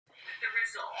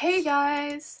Hey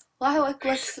guys, Lilac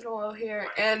Lexinoil here,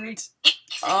 and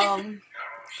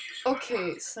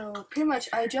okay, so pretty much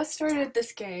I just started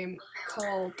this game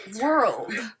called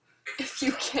World, if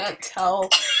you can't tell,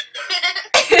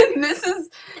 and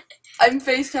I'm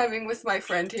FaceTiming with my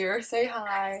friend here, say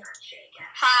hi.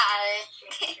 Hi.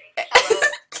 Hello.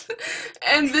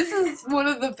 And this is one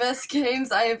of the best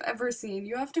games I have ever seen.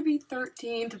 You have to be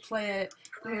 13 to play it,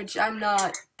 which I'm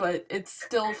not, but it's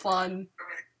still fun.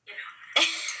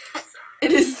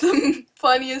 It is the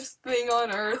funniest thing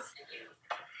on earth.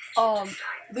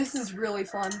 This is really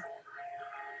fun.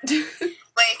 Wait,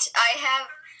 I have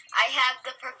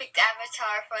the perfect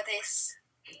avatar for this.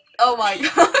 Oh my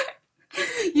god.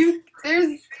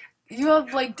 You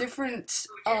have like different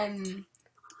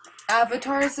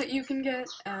avatars that you can get,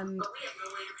 and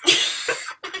this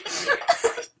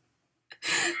is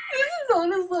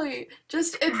honestly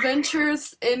just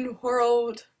adventures in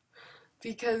World,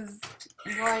 because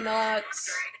why not?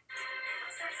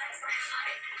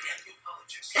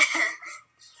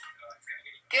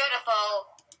 Beautiful.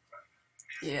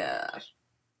 Yeah.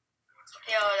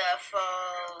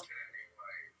 Beautiful.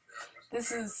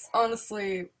 This is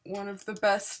honestly one of the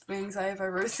best things I have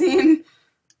ever seen.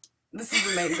 This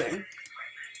is amazing.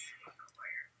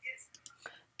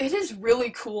 It is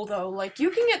really cool though, like you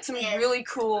can get some really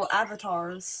cool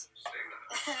avatars.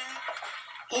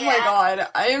 Oh my god,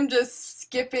 I am just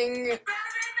skipping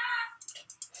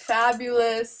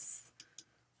fabulous.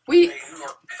 We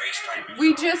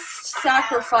just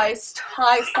sacrificed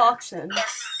High Foxen.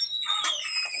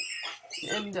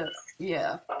 And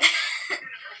yeah.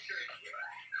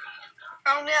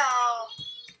 Oh no.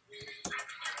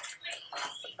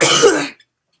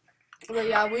 But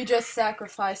yeah, we just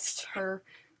sacrificed her.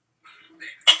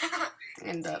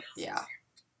 And yeah.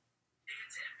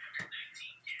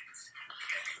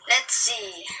 Let's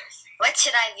see. What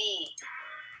should I be?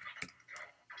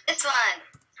 This one.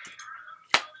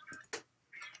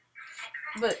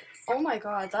 But oh my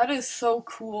god, that is so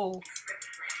cool.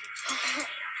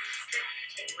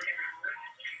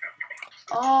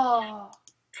 Oh.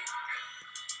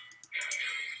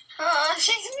 Oh,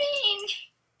 she's mean.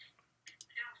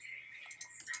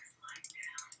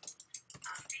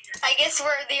 I guess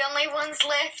we're the only ones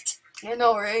left. I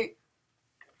know, right?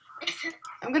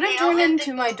 I'm gonna turn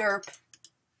into my derp.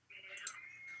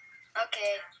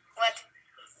 Okay. What?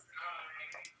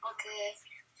 Okay.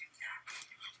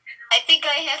 I think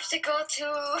I have to go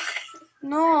to...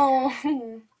 No.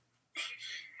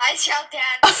 I shall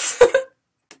dance.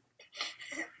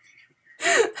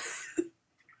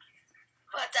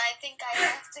 But I think I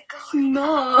have to go.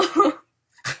 No.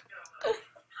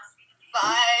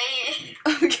 Bye.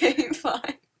 Okay,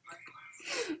 fine.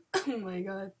 Oh my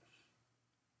god.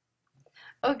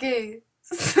 Okay.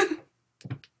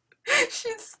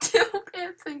 She's still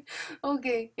dancing.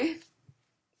 Okay.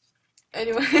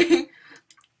 Anyway,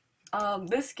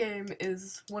 this game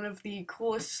is one of the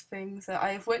coolest things that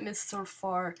I have witnessed so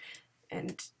far,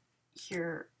 and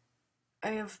here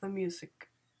I have the music.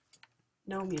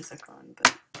 No music on,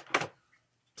 but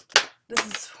this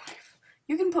is.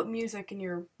 You can put music in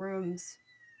your rooms.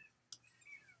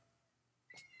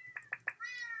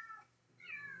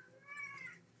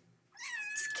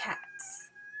 It's cats.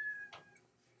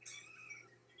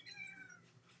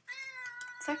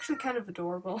 It's actually kind of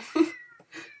adorable.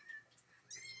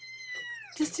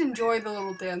 Just enjoy the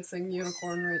little dancing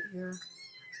unicorn right here.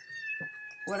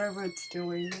 Whatever it's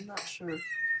doing, I'm not sure.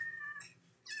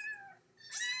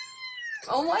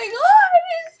 Oh my god,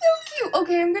 it's so cute!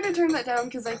 Okay, I'm gonna turn that down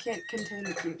because I can't contain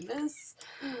the cuteness.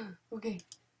 Okay.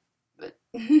 But,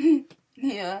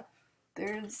 yeah,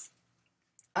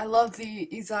 I love the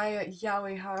Izaya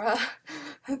Yawihara.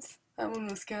 That one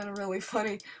was kind of really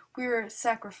funny. We were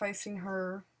sacrificing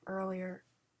her earlier.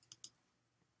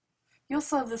 You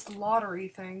also have this lottery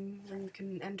thing where you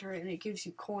can enter it and it gives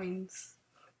you coins.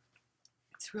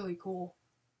 It's really cool.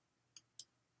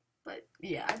 But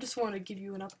yeah, I just want to give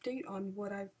you an update on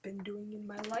what I've been doing in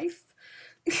my life.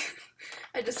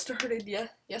 I just started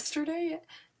yesterday,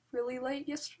 really late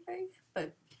yesterday,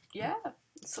 but yeah,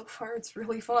 so far it's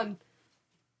really fun.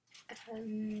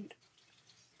 And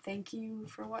thank you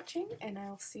for watching, and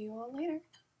I'll see you all later.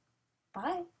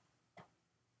 Bye!